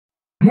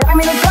Nie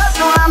wiem ile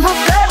czasu nam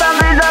potrzeba,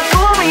 by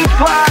zatłumić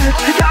płacz.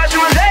 Dasz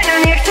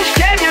marzenia, nie chcesz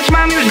ciemniać,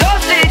 mam już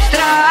dosyć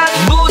strat.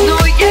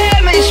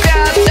 Budujemy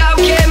świat,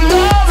 całkiem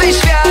nowy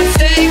świat. Z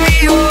tej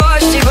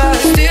miłości was,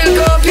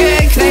 tylko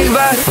pięknych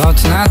was.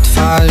 Pot na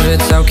twarzy,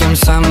 całkiem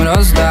sam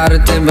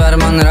rozdarty.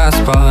 Barman raz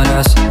po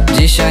raz,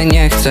 dzisiaj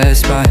nie chcę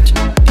spać.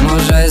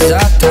 Może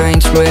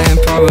zatańczmy,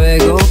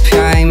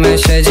 powygłupiajmy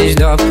się dziś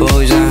do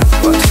późna.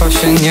 Łatwo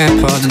się nie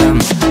poddam.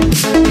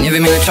 Nie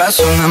wiem ile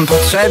czasu nam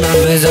potrzeba,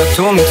 by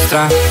zatłumić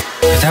strach.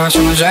 Pytałaś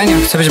o marzenia,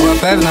 chcę być była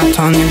pewna,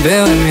 to nie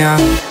byłem ja.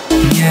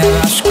 Nie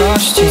masz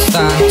kości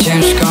stan,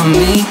 ciężko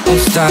mi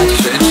ustać.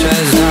 Krzyczę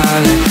z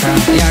daleka,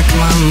 jak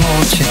mam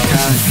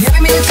uciekać. Nie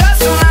wiem ile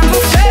czasu nam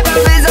potrzeba,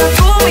 by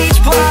zatłumić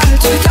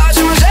płacz. Pytałaś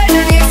o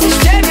marzenia, nie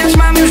chcesz ciemniać,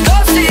 mam już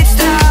dosyć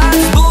strat.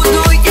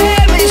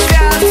 Budujemy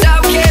świat,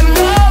 całkiem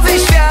nowy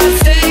świat.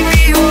 Z tej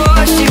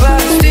miłości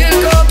was,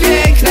 tylko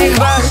pięknych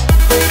was.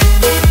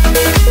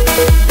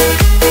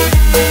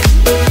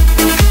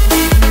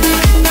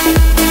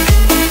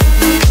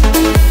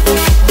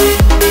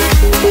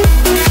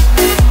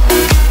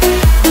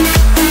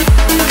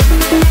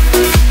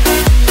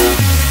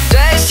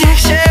 Cześć, jak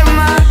się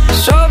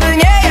masz? Oby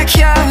nie jak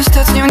ja.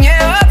 Ostatnio nie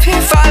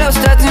łapię fal,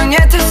 ostatnio nie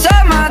ta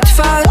sama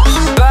twarz.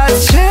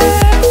 Patrzę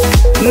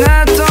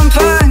na tą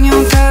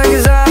panią tak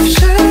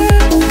zawsze.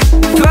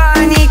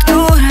 Pani,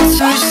 która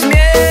coś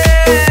zmieni,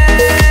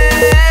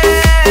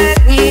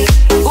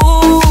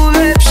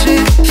 ulepszy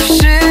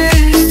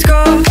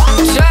wszystko.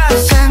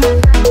 Czasem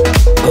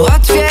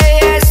łatwiej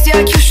jest,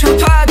 jak już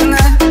upadnę.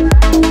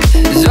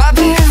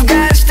 Złapię w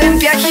garść ten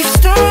piach i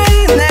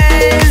wstanę.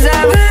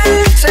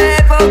 Zawrócę,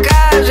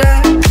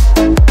 pokażę,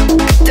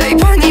 tej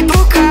pani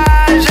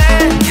pokażę.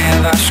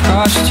 Nie waż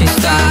kości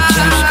stan,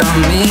 ciężko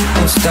mi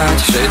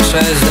ustać.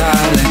 Krzyczę z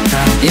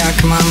daleka,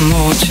 jak mam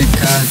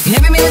uciekać. Nie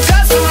wiem ile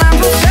czasu nam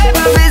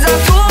potrzeba, by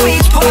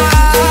zatłumić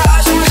płacz.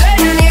 Aż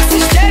marzenia, nie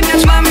chcesz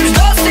ciemniać, mam już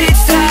dosyć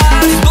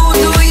strat.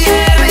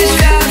 Zbudujemy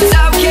świat,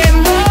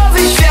 całkiem nowy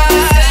świat.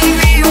 Z tej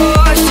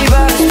miłości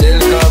was,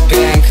 Tylko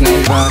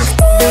pięknych was.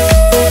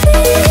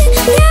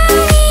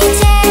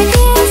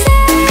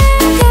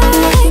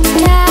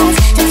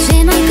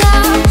 Zatrzymaj go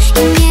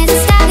i nie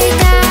zostawiaj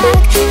tak,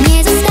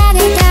 nie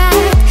zostawiaj tak,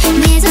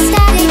 nie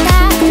zostawiaj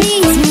tak,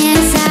 nic nie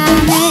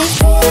zamykaj.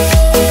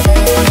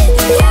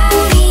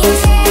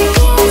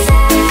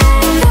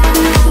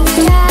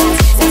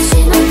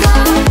 Zatrzymaj go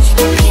i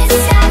nie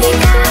zostawiaj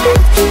tak,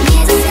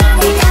 nie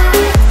zostawiaj tak,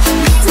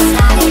 nie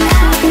zostawiaj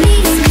tak,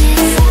 nic nie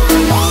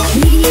zamykaj.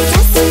 Nigdy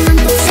czasu nam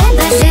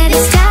potrzeba, żeby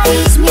stali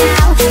zmian.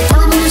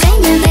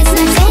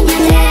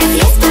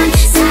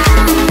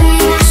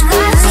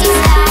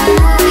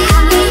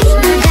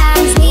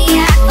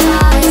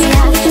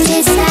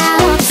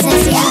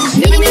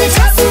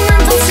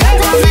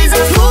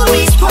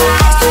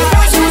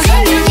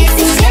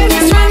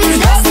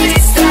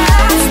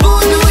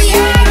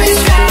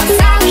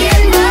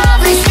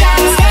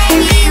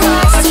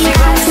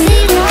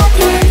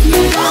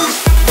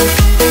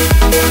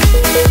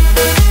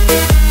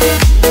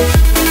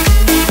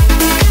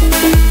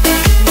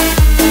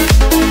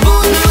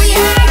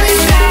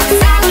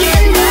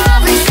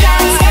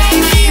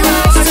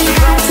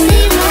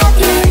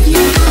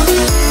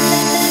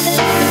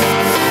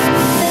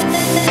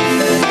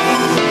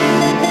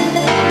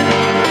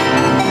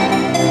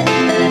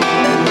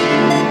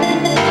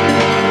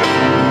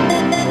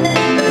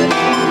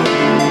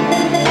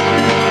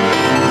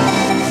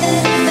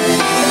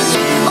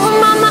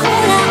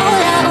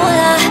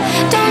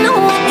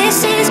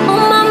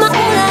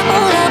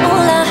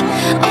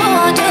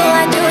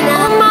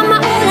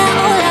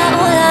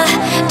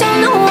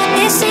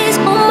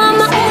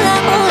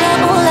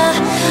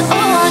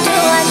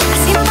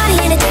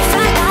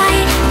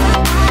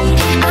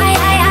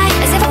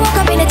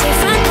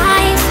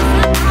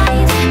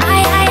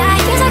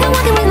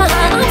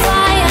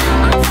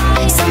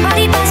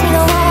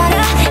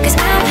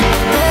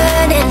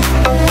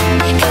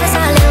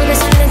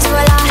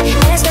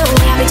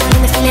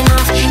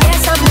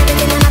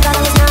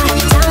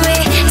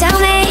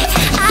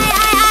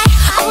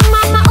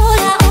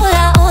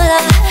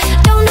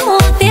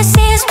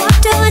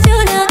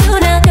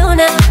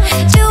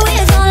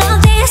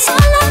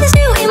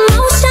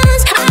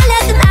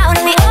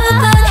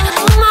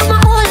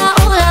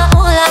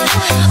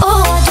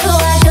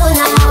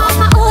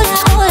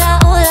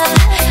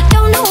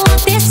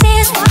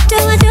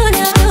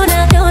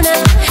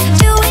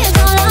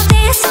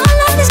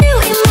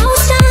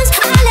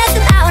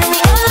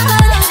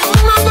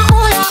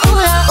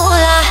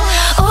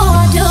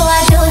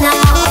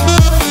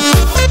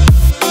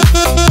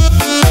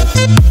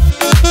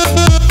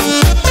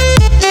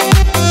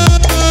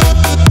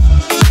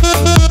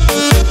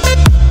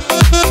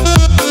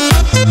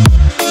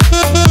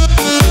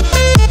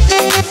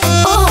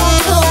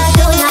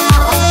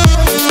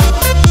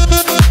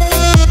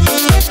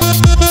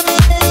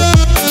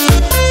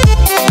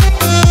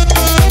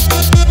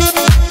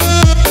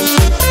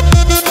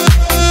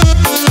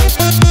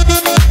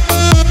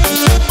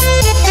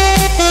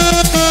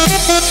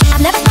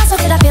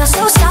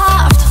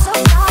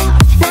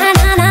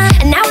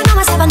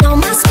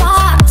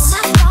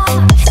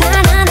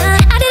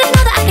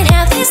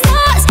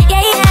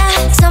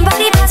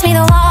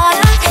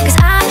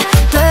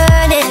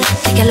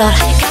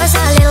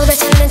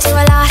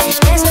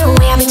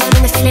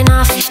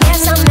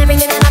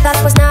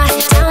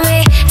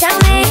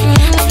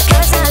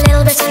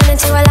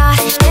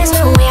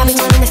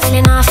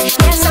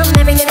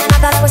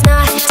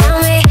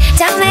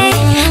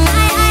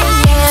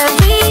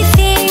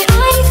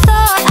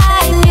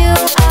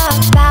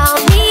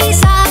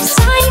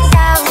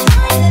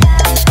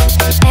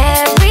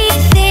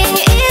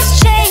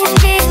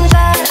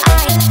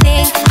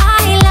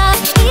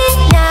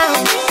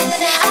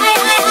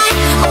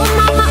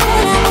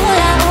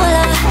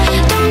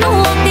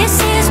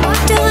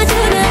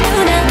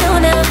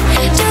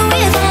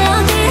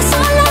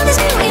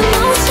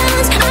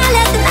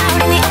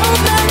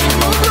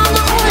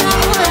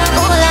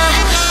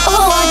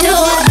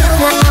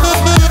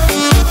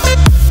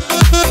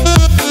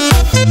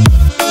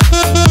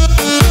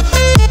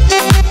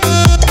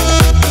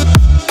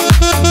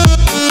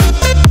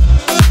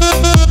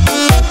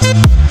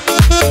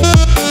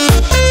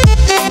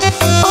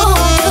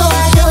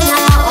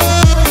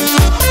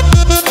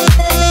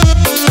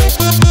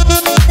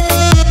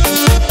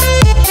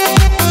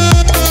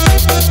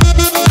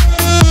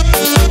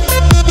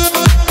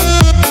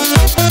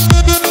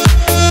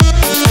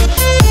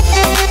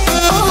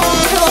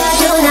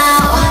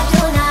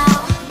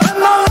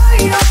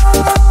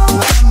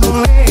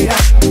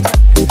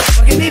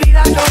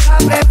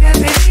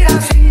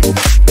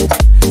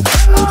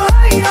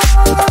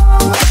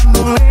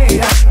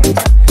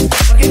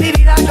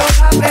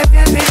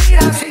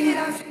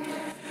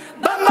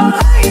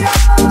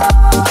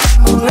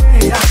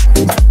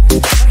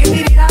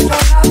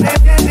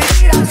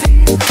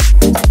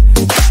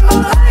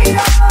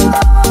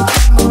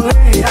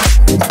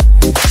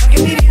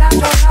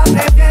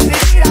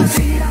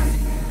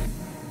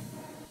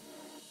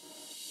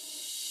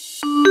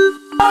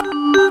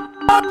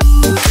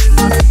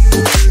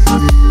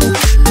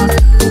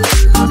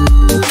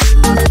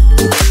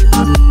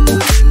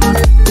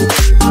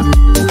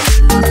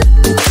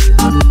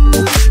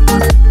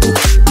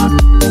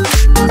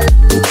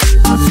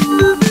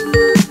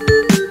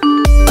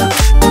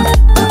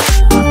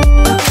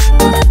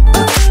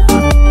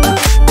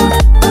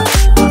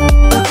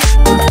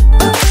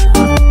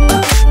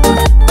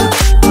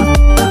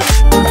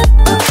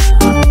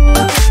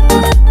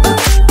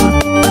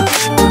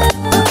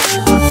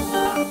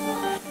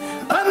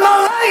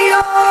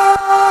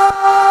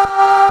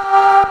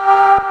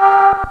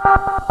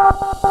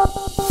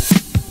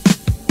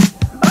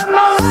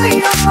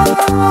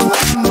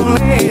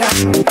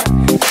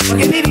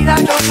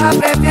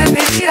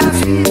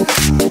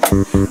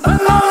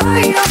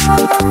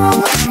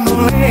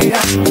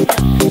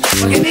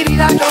 porque mi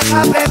vida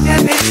toca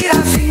vivir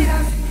así.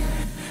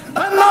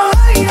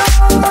 Bambolea,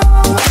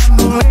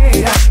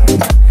 bambolea,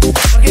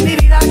 porque mi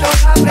vida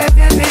toca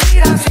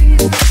vivir así.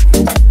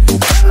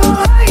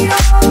 Bambolea,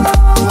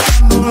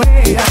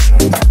 bambolea,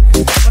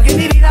 porque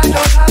mi vida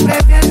toca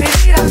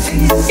vivir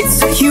así.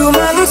 It's a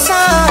human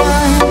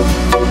sign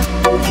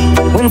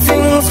when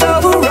things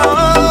go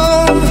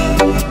wrong,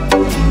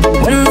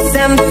 when the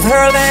scent of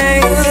her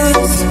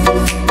legs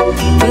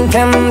and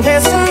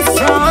temptation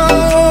strong.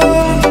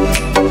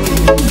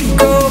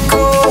 Go,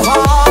 go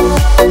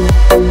hard,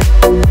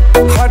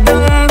 hard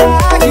done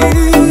by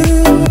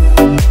you.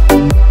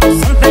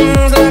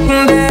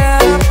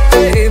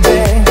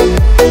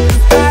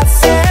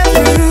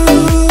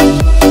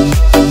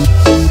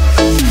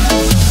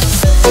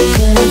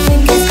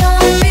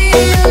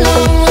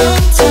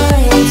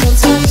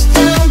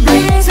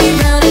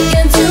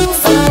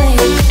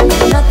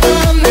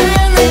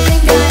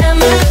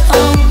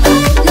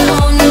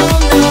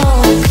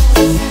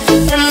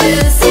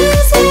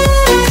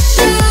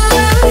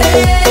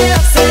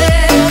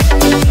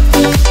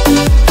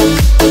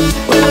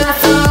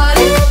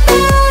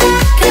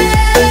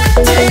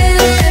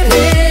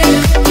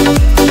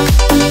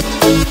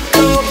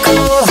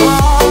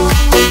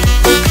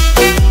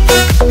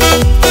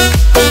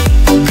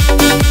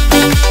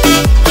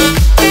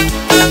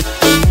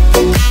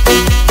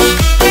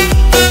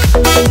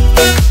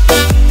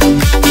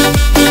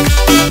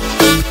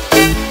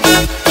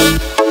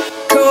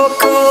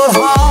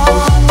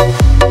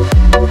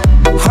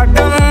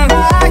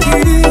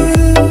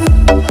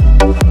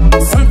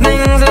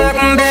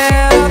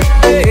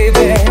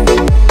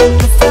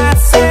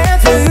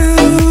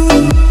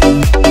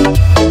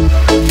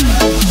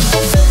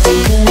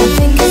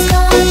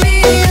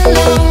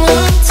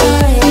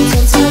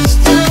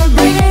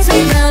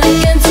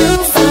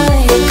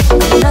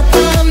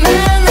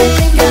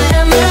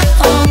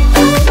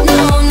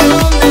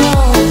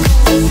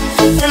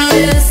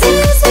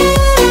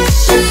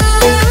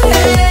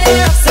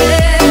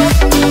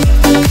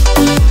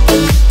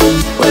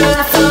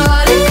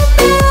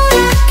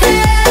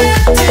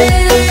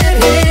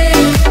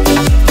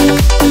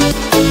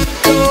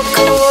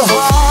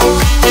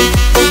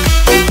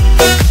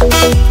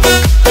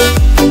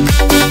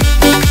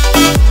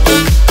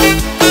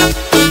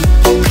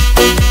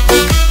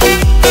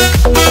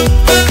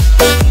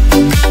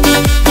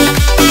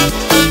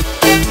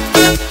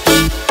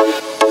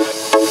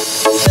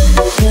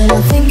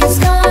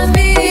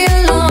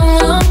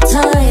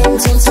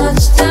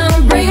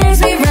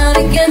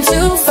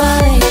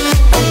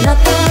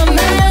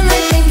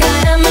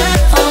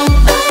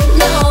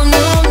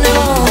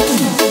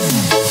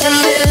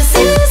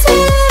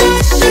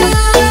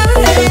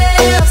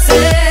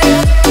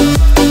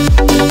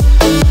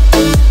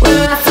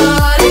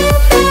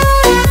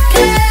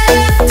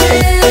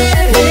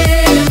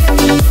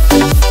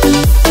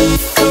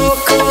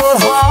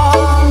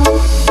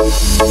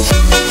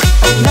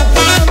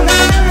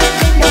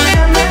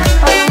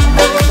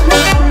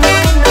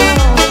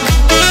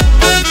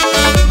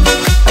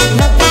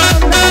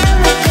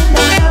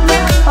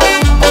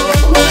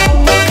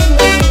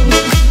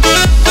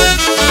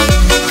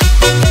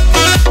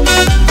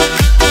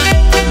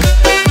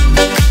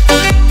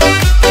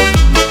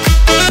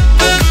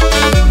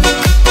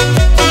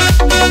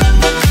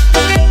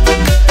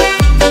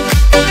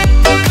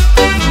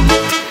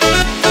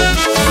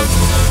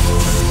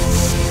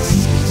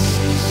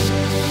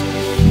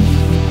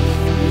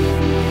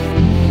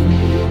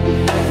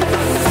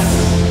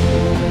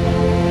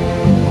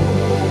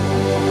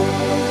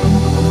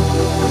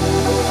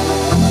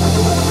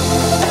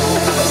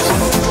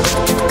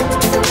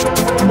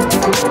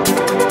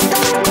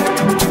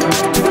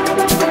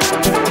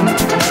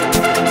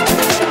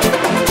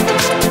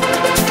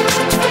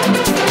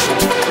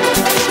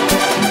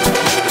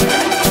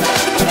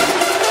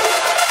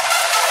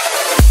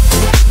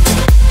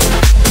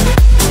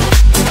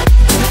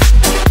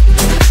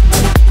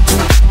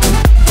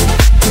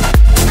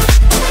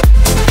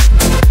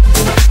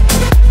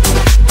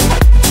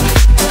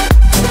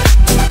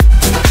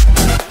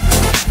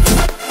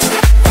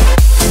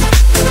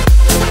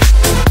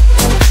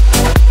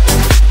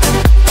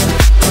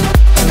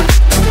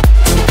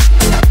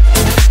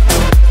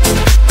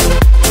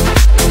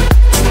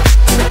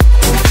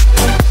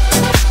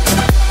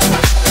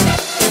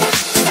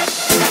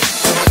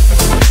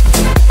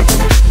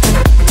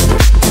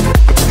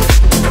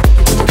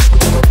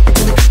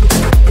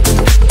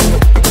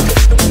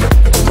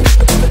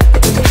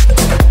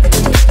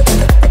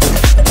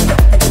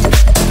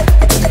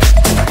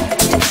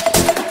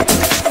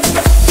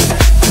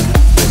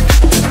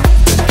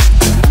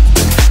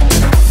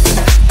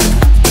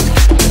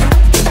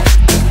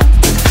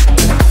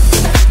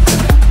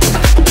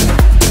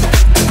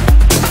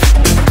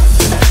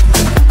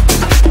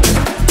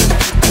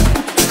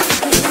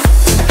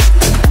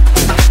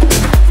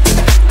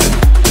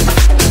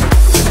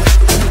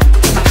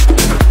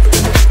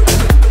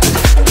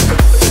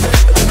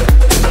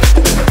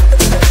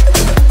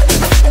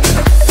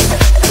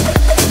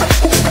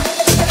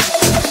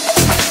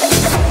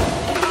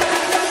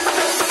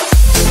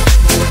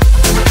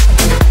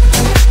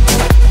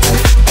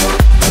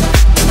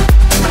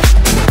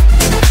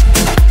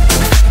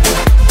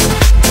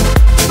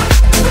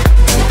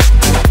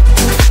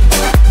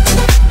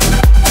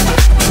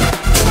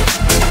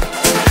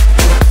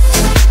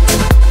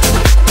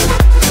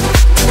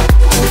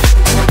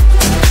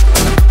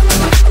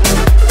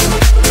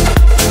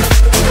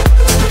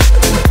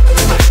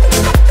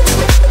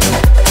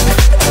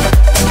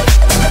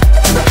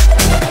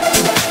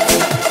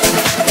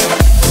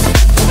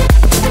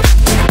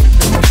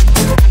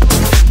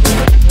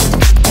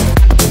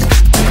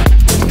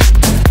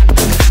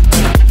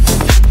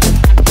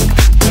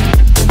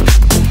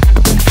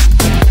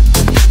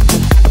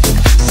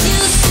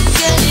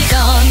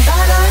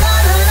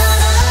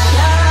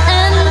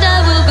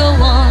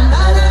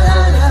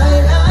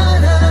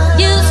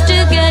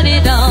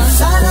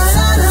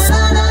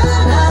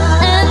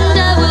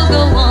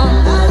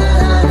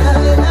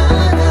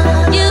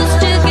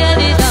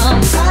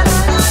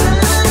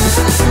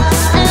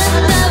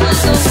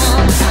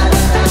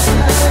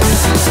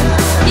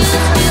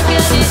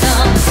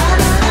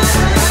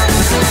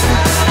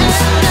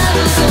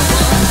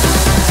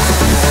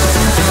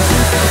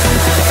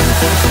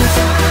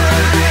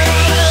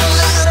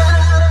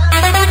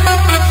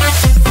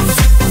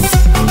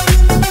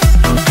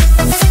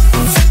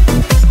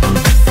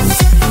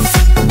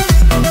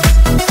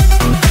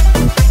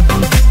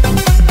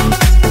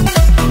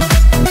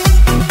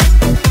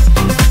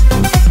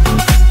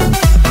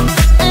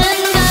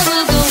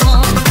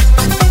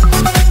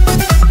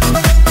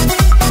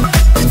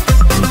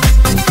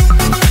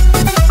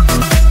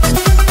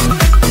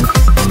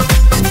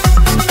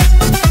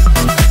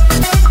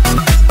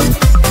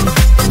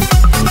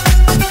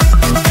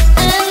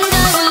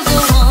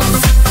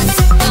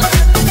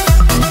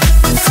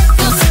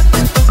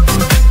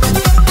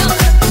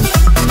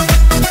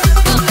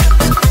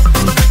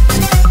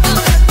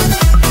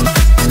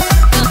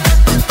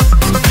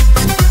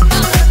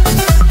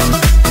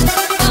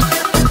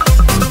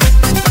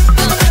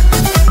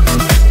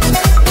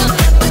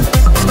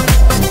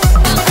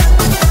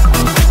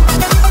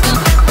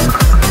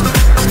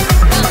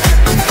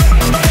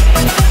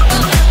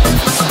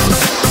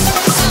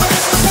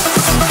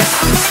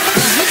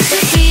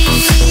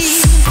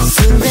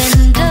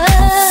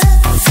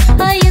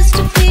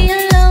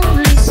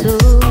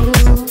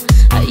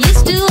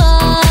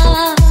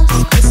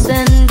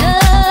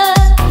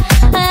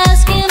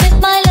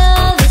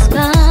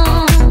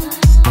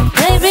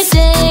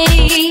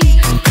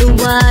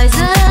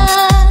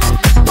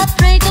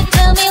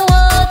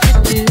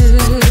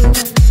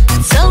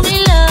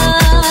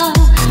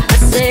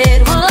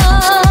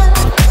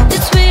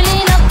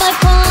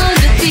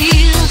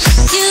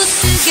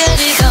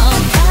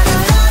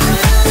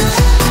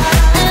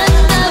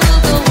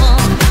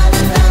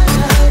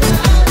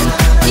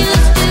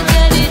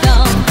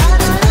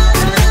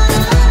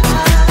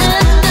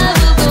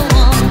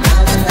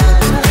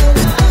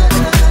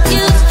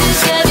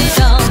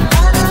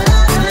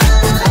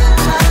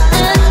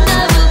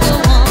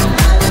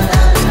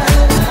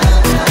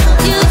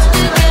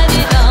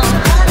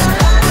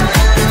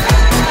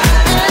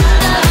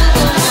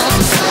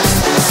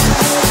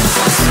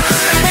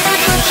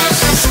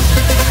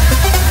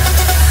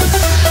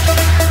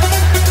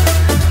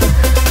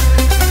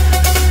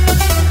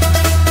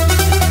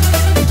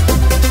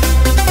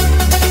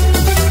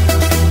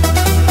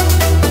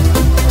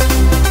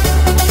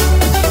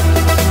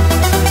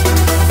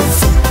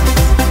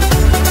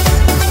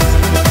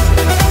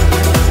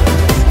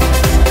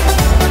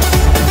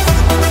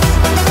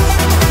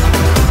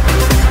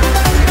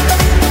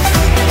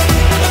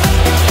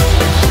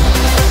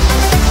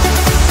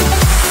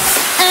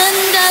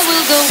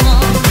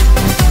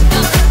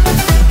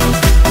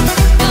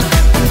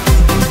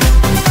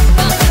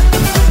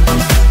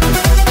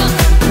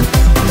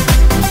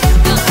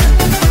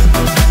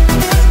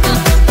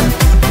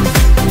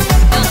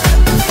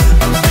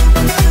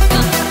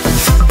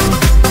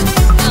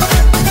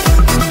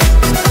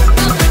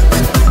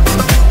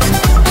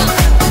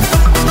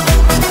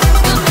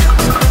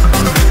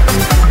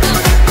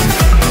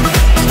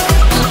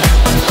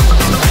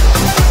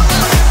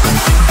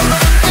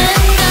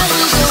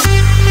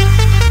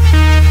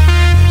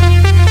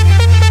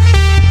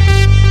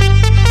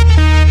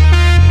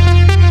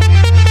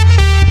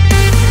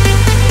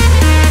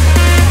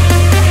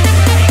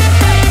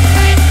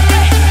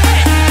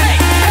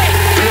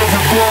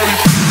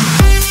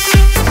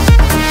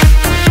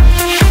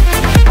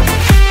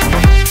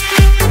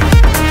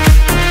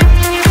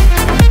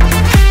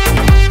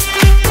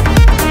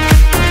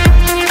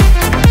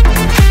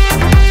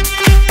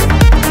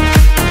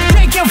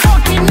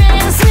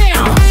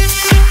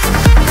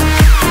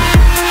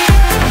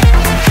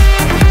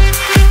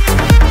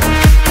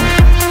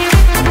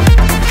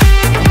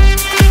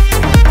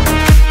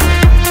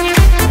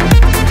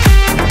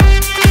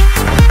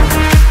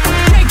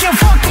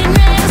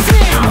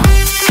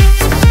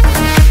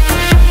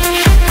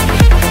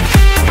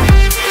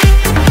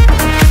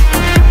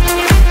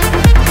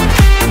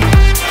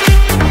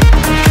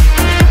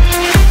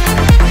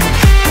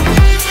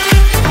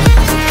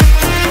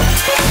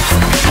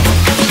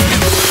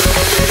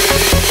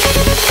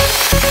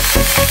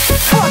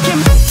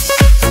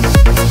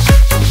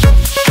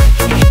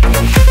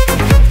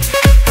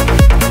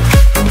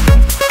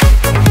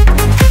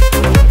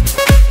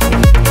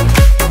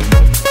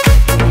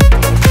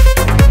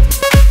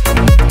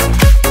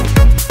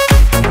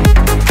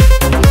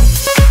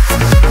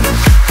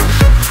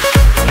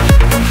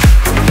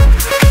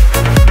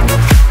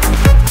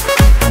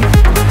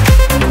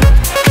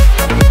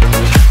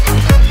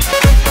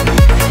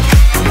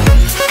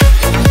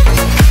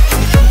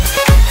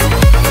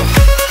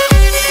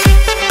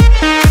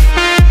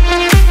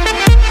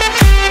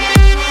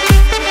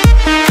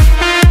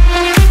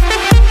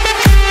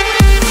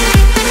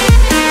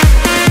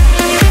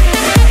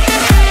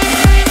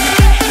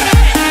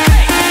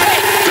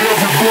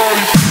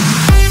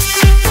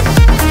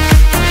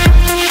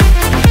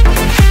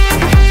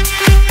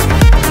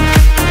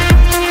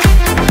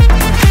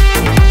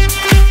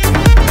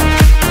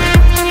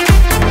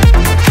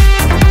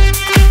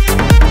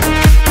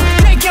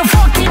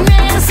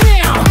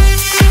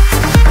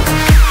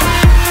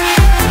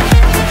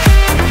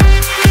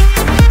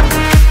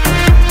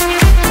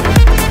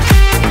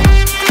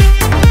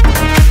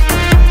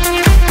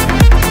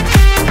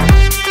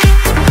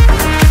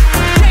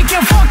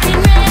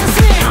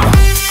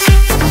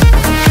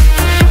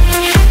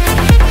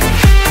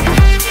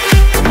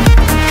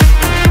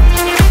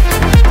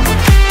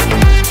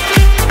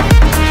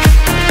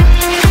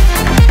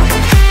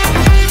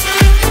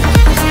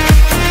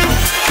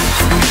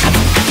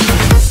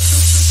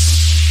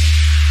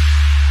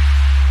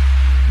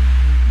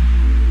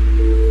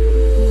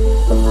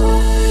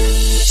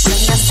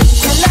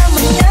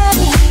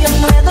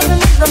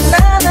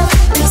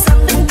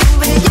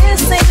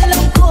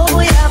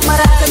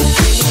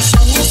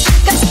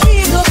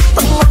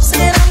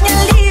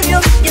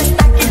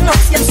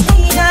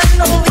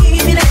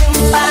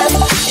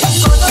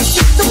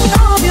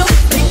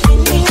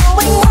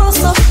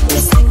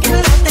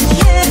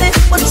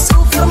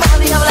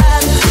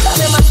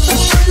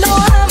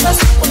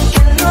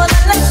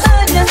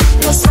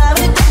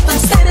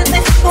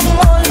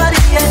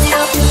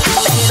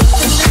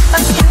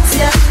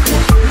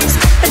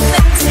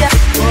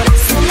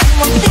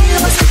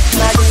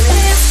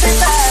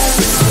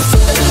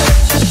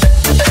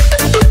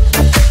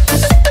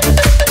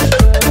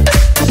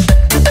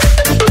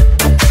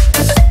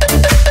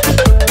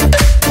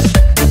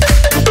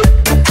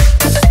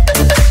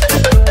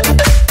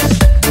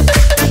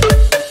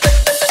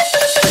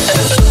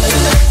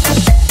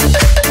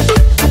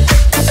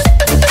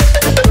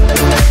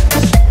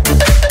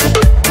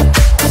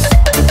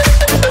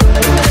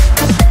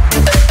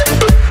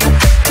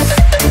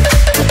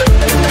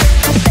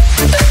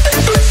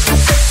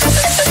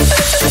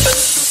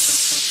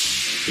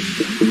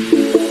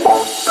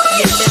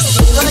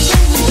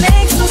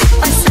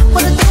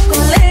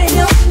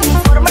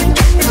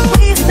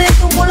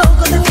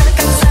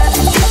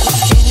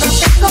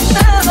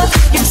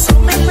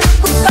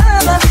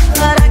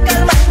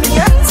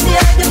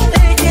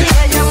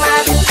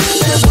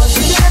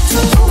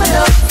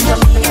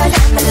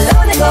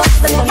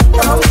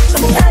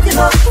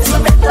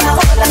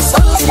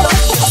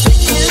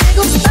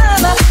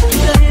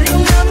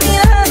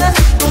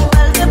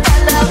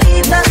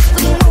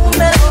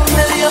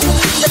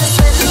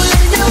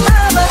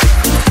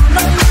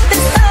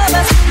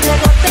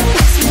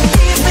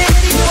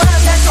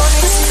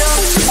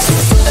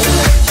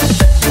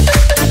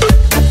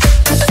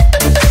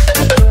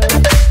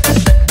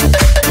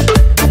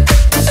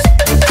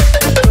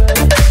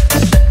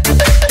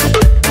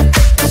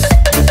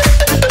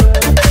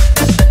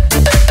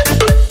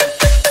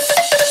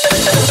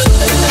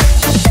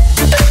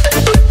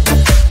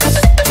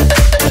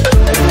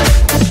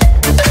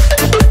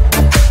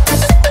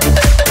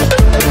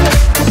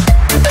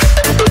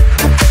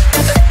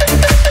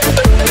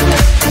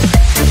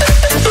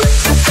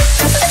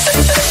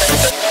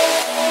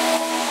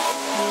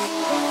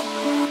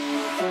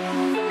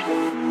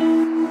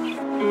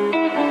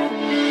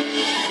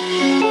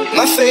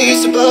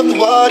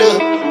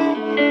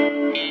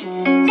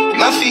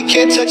 My feet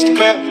can't touch the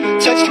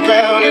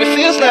ground, and it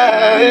feels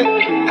like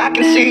I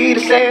can see the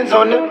sands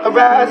on the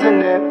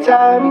horizon every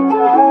time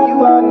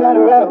you are not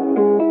around.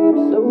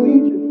 So we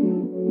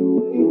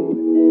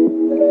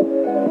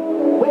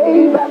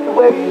wave after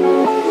wave,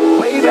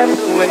 wave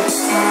after wave.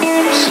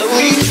 So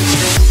we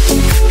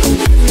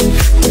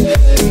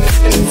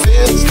and it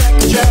feels like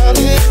I'm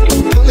drowning,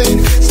 pulling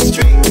against the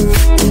stream,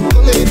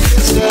 pulling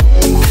against the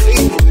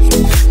wave.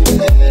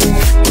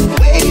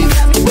 Wave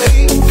after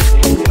wave,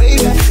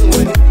 wave after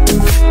wave.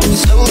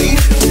 So we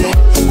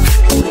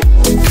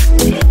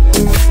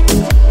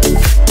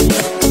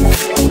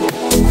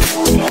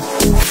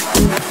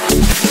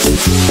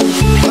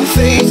my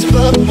face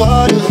above the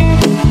water,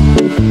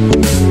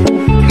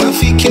 my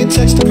feet can't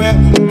touch the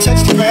ground,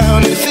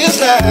 and it feels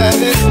like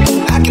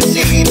I can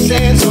see the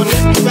sands on the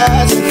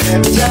horizon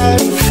every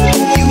time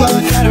you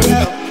are not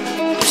around.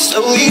 I'm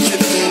slowly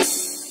drifting.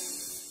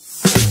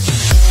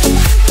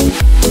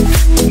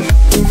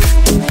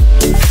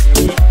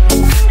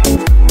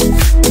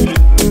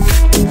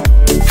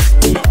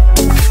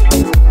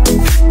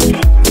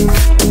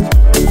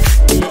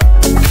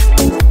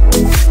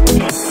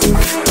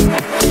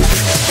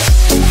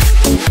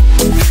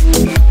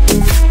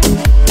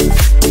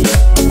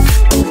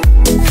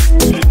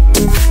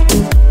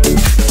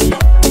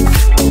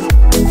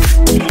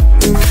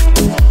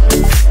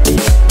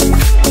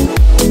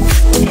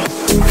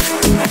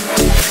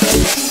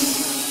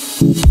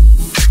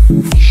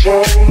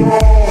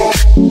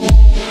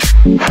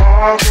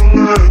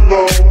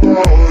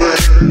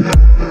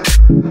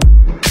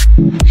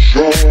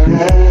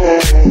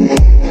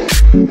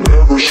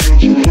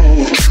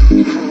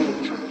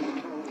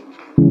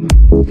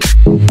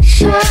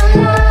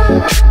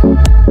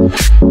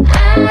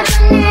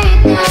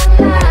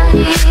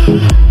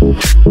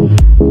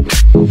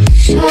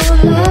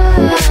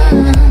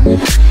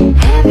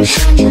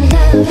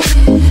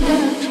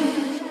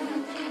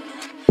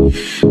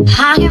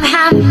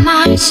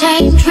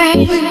 Same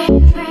dream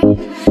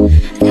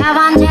that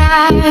one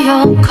day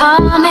you'll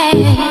call me,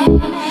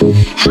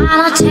 and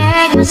I'll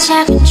take my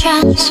second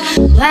chance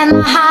when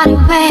my heart is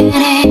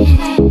waiting.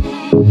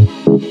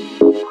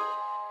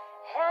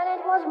 And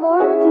it was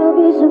more to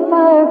be so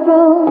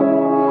fireproof,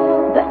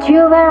 but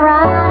you were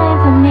running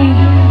for me,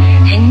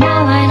 and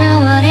now I know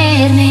what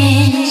it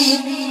means.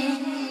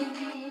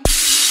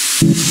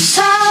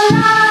 So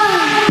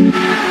long,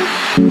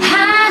 I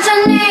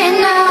don't need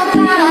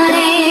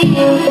nobody.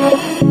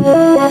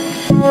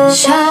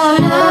 So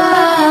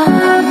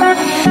long,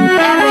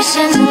 ever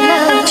since I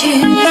loved you.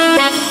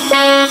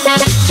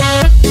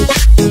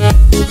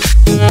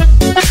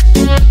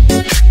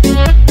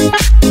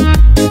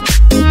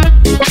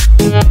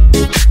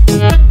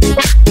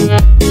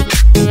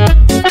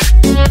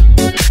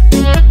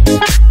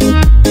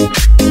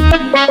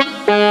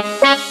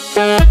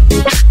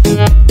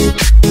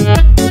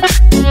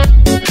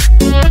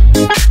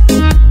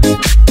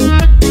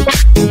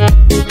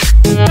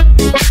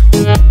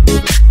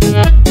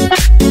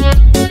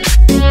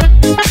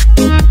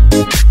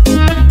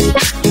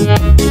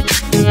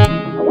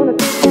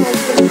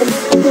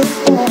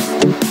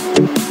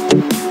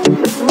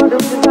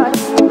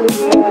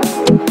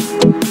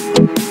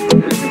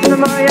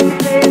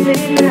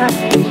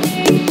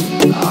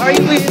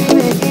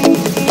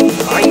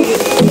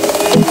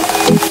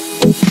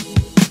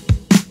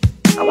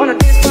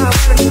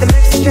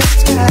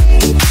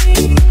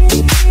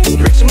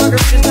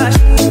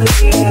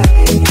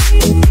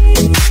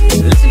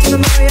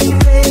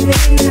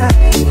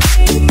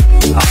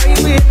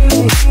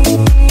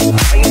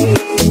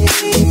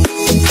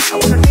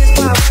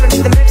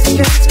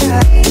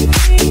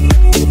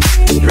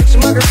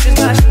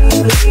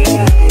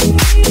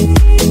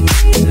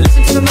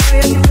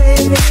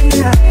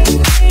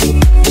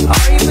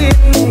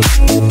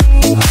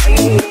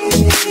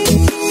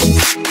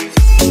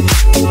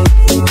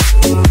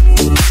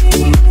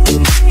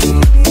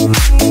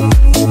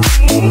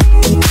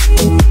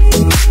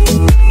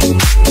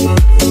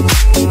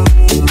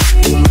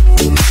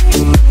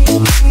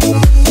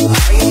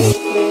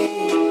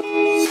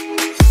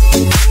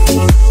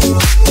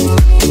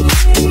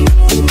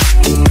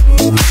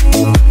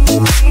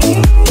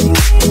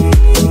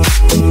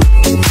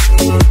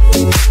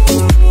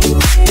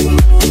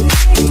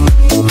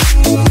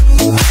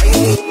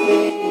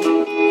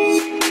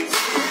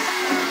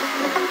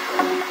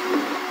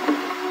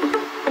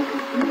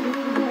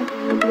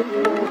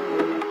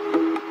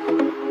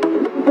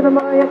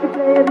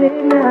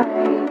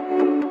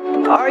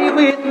 Are you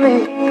with me?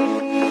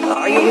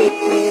 Are you with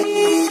me?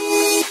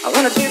 I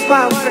wanna dance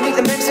by water beneath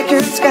the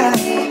Mexican sky.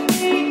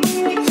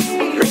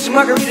 Drink some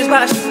margaritas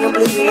by the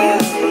blue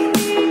light.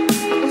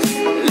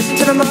 Listen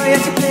to the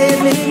mariachi play at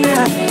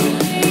midnight.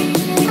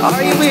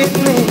 Are you with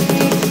me?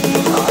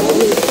 Are you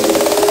with me?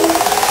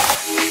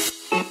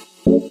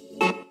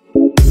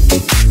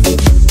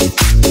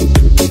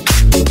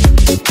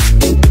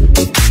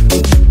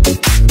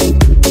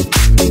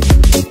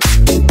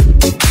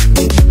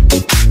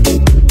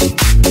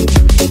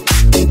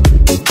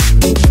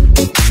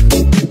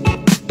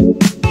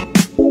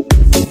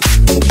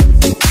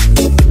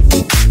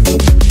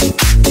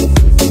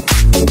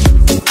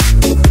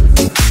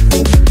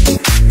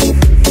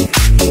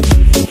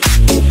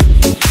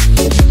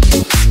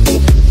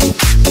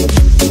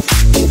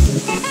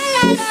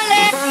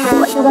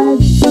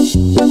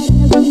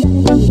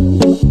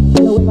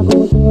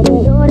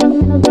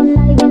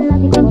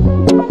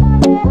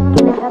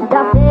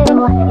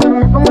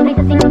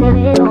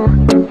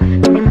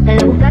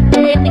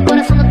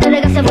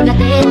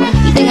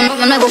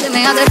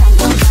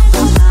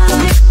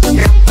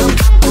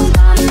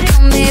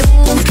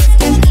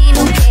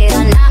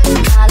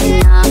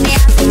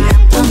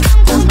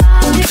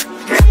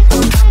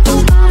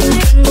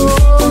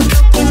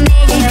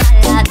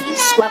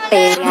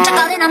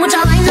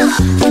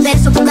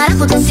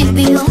 carajo te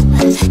sirvió?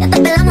 Ya te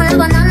pelamos la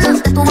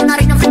banana. Te tuvo una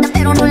reina frente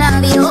pero no la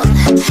vio.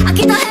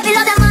 Aquí está heavy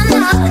la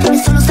demanda,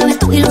 eso lo sabes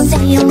tú y lo sé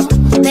yo.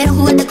 Pero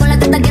juguete con la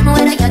teta que no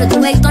era y ahora tu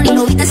veito ni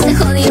lo viste, se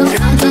jodió.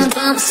 Ram, pam,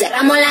 pam,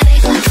 cerramos la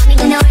reja. Mi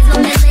niña ves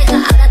donde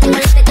seca. Ahora tengo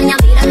la pequeña,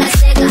 mira la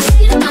seca.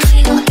 Dile a tu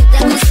amigo que te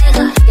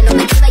aconseja que no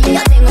me escriba y yo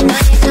ya tengo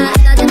pareja.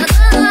 Quédate no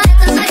todo,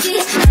 estás aquí.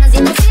 Están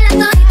haciendo fila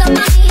todito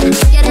pa' mí.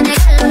 Si quieres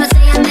negarlo, lo sé,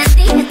 ya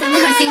mentí. Estoy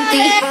mejor sin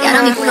ti y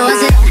ahora mi culo va a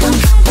ser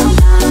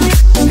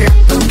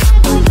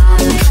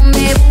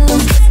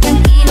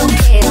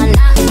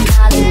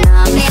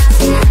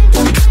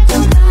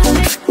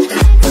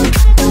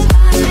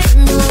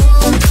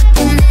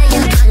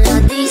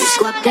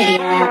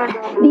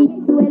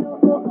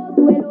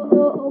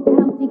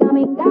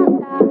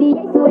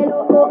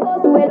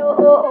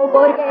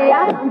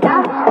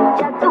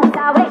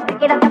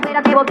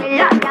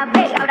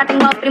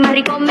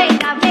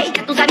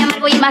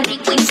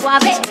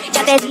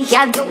ya te dije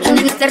adiós, la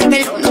nena se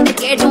reveló, no te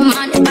quiero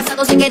más, el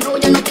pasado se quedó,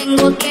 ya no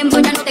tengo tiempo,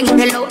 ya no tengo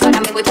reloj, ahora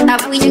me voy para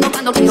abajo y llego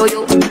cuando quiero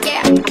yo,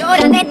 yeah.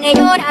 Llora, nene,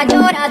 llora,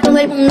 llora, todo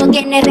el mundo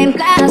tiene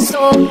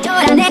reemplazo,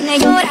 llora, nene,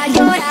 llora,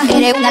 llora,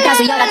 eres un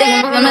atraso y ahora tengo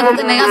un novio nuevo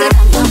que me hace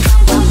ram, pam,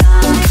 pam, pam,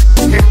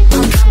 ram,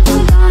 pam, pam,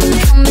 pam, pam.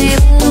 No me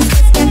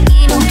busques que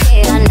aquí no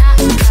queda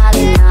nada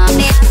de nada,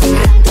 me hace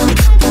ram, pam,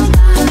 pam, pam,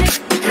 pam,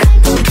 ram,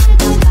 pam,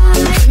 pam, pam,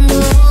 pam. Tengo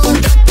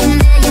otro que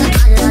me llama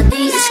a la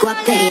disco a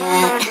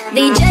pelear.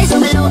 DJ,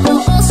 súbelo,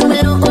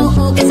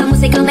 súbelo, que esa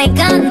música me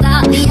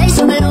encanta. DJ,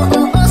 súbelo,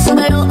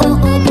 súbelo,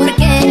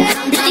 porque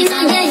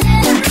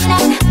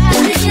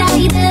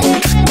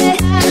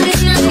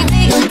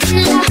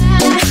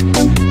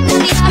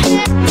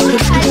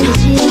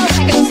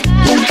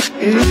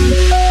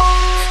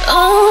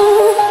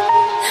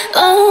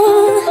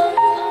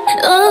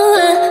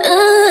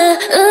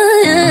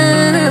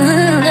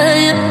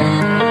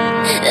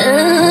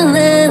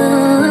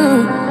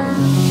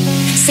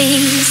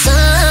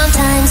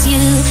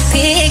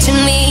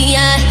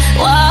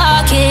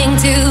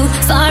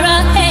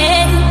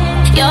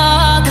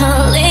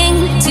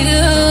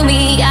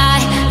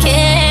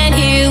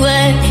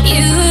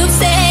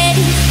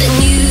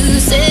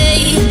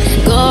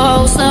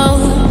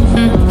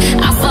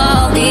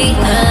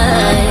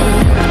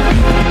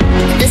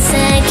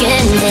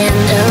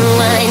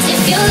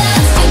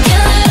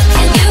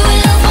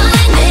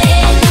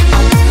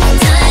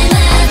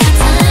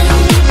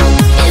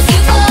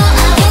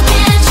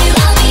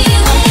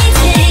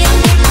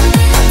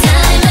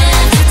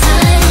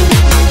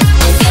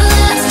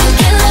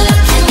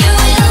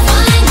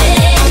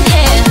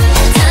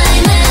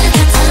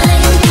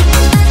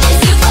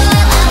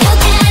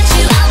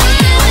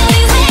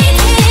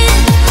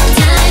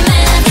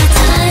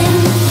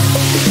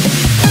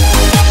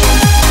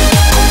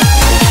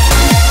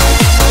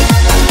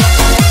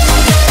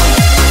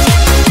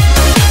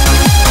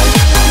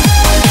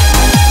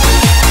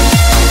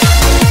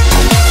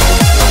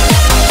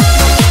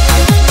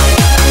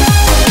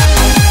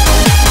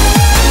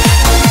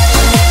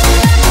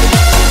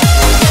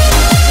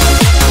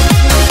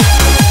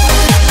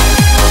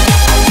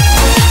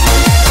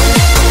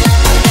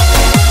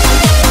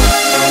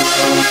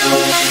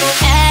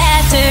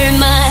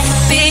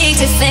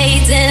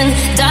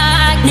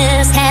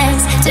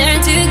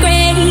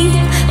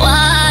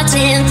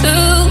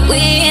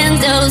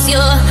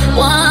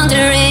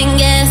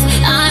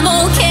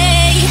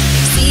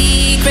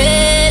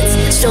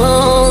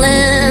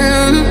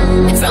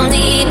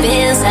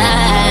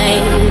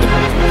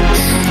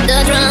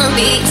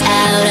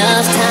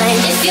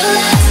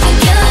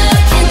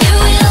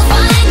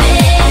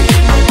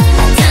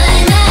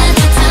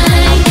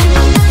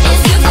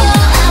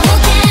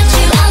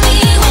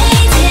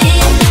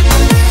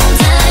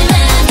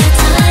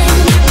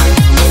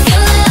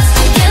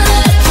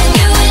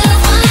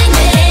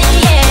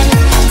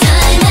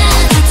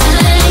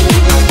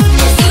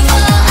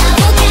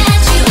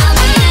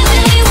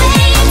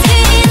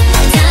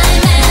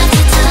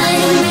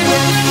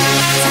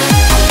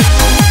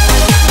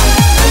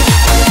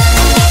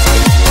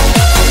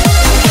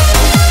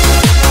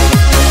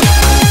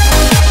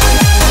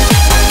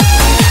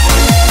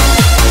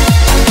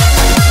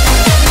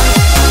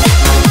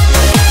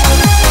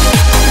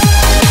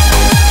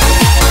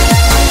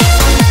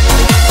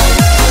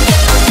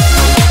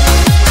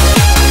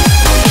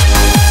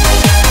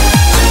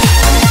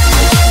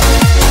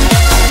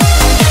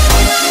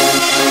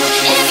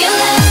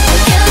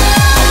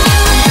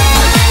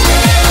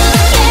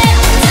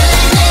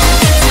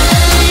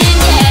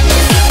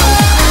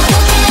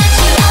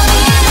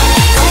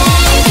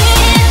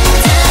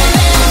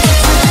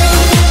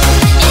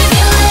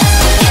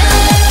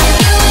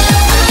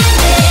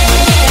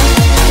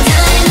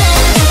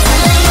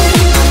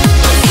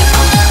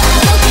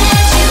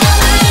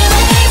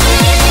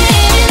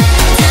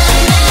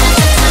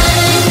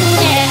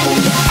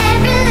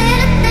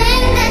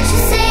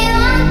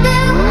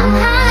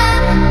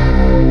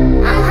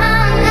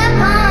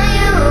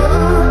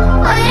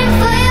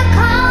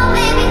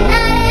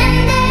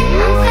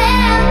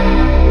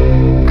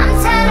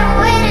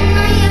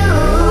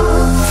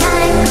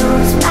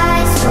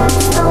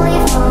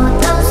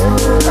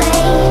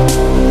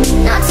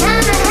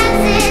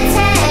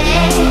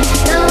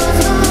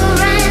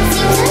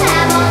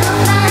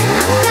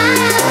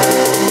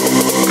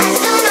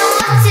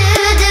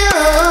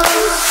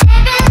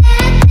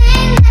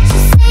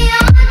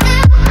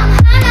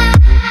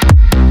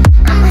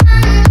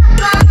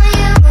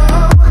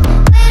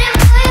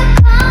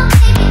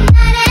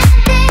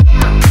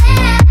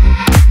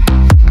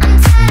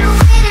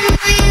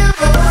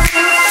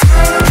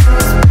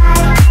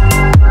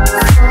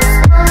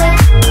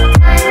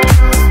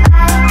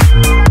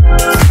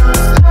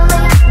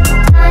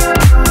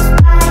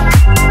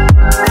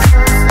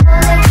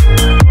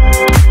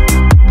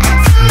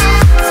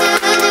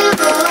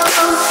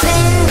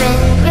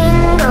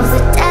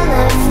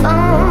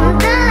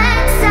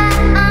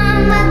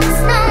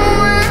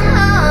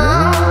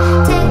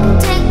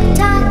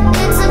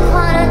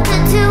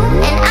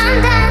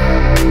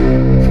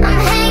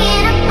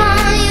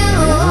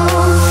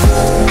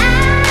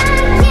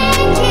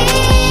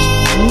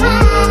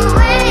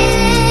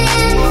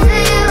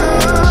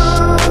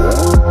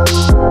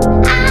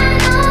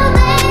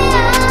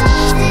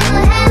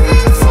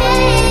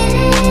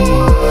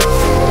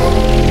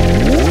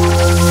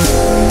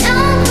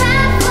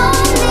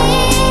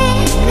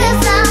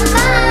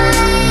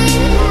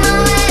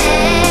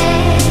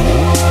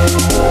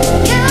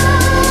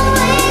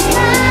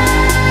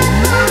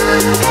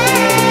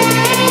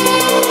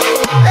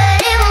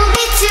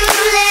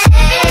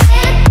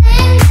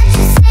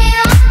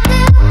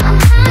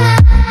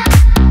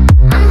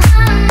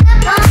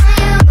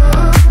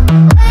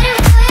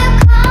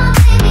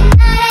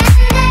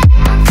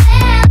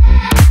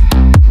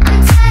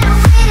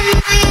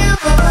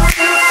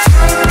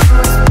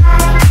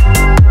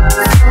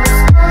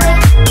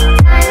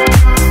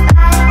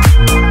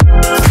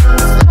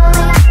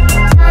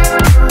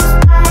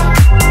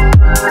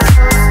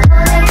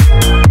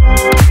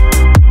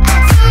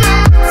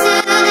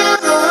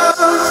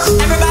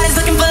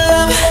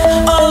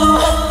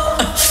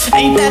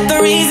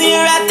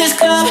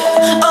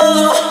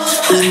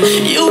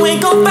you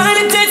ain't gon' find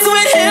a text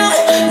with him.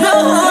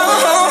 No,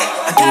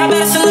 I got a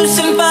better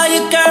solution for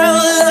you,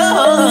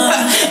 girl.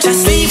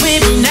 Just leave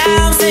with me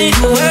now, say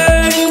the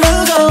word and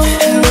we'll go.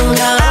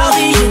 I'll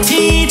be your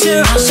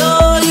teacher, I'll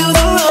show you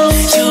the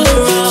ropes.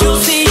 You'll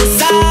see a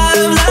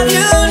side of love you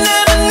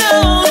never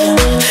know.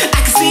 I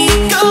can see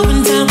it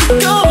going down,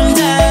 going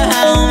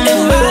down.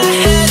 In my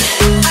head,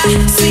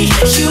 I see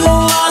you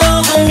all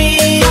over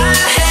me. My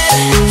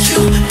head,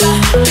 you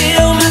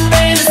feel my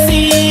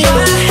fantasy.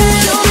 My head,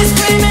 you'll be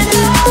screaming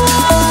no.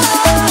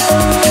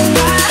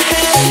 My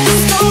head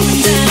is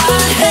going down. My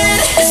head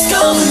is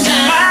going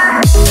down.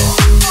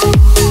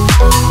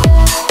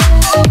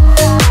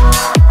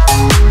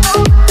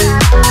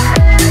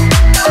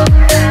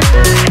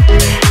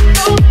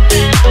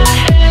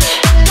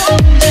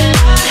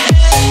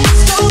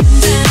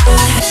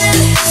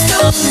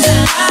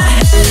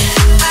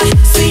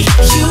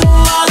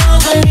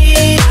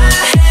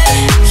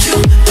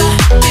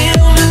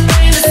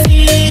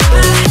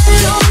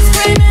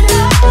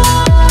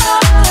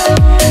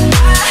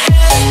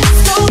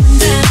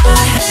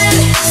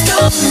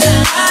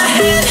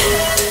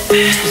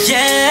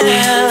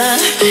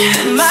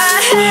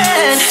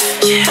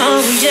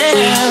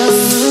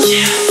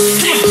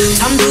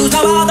 Some dudes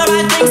have all the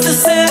right things to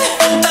say,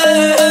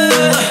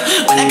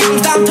 when it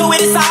comes down to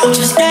it, it's all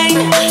just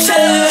game.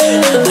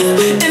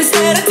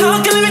 Instead of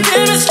talking, let me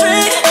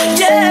demonstrate.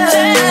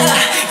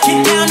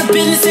 Get down to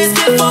business, let's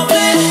get for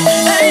play.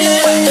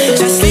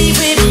 Just leave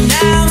with me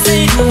now,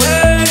 say the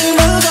word and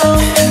we'll go.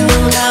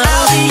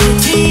 I'll be your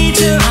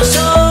teacher, I'll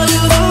show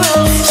you the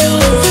ropes.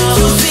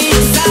 You'll see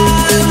a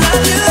side of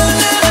love you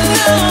never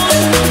know.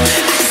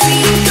 I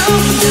see it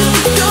going down,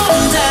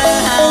 going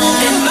down.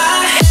 In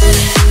my head,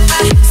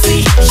 I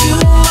see you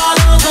all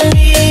over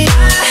me.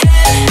 My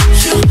head,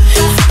 you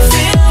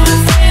feel my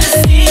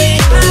fantasy.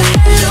 My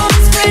head, you'll be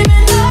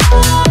screaming no.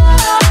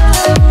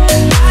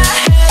 My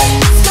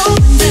head is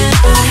going down.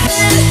 My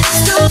head is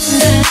going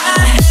down. My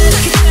head,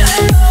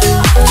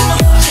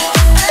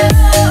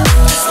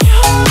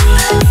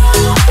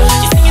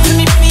 you're singing to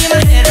me, baby, in my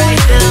head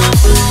right now.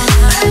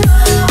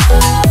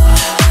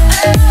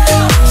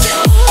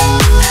 You're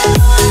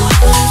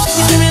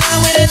screaming out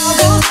when it all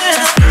goes down.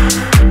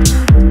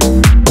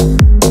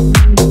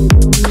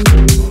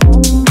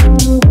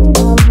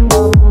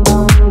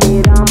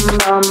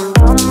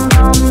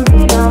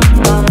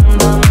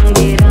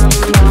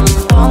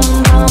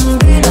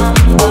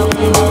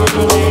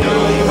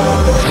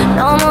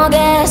 No more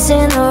gas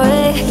in the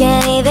rig,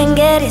 can't even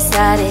get it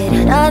started.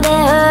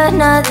 Nothing heard,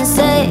 nothing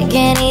said,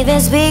 can't even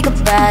speak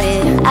about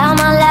it. Out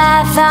my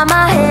life, out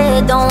my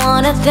head, don't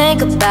wanna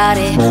think about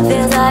it.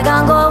 Feels like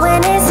I'm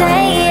going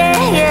insane,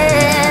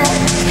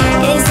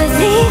 It's a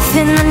thief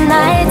in the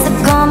night to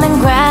come and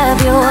grab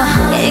you.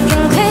 It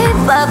can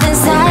creep up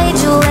inside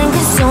you and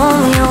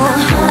consume you.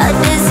 A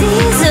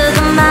disease of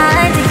the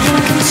mind, it can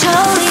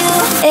control you.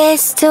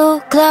 It's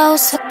too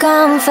close for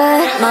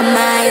comfort. My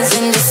mind's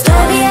in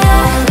dystopia.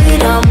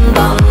 Be-dum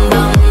bum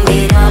bum,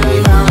 be-dum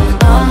bum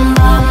bum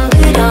bum,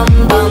 be-dum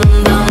bum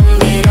bum,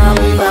 be-dum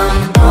bum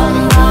bum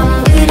bum,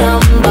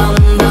 be-dum bum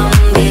bum,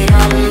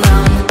 be-dum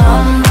bum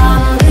bum bum,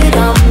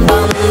 be-dum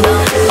bum bum.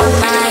 My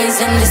mind's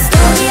in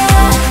dystopia.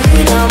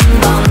 Be-dum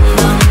bum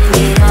bum,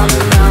 be-dum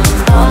bum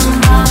bum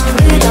bum,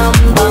 be-dum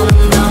bum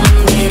bum,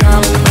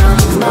 be-dum bum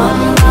bum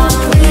bum,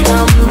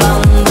 be-dum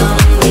bum bum,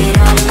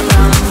 be-dum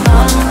bum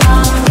bum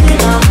bum,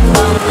 be-dum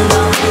bum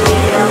bum,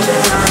 be-dum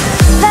bum.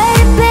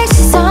 Faded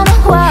pictures on the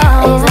wall,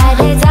 it's like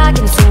they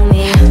talking to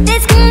me.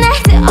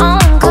 Disconnected on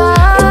call,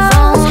 the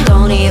phones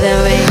don't even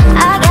ring. I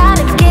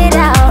gotta get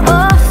out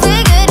or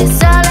figure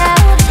this all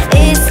out.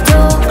 It's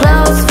too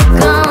close for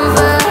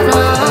comfort.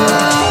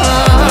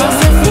 It's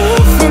a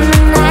thief in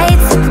the night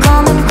to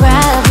come and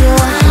grab you.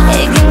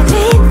 It can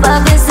creep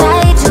up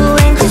inside you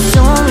and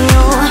consume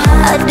you.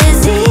 A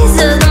disease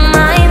of the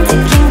mind,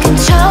 it can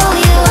control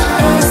you.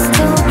 It's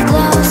too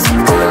close for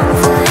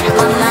comfort.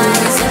 My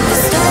mind's in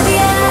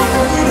dystopia.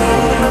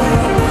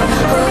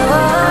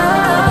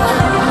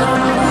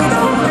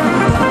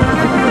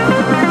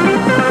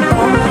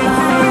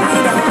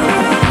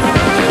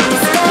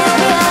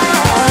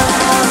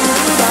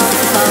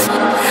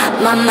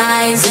 My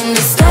mind's in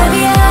dystopia.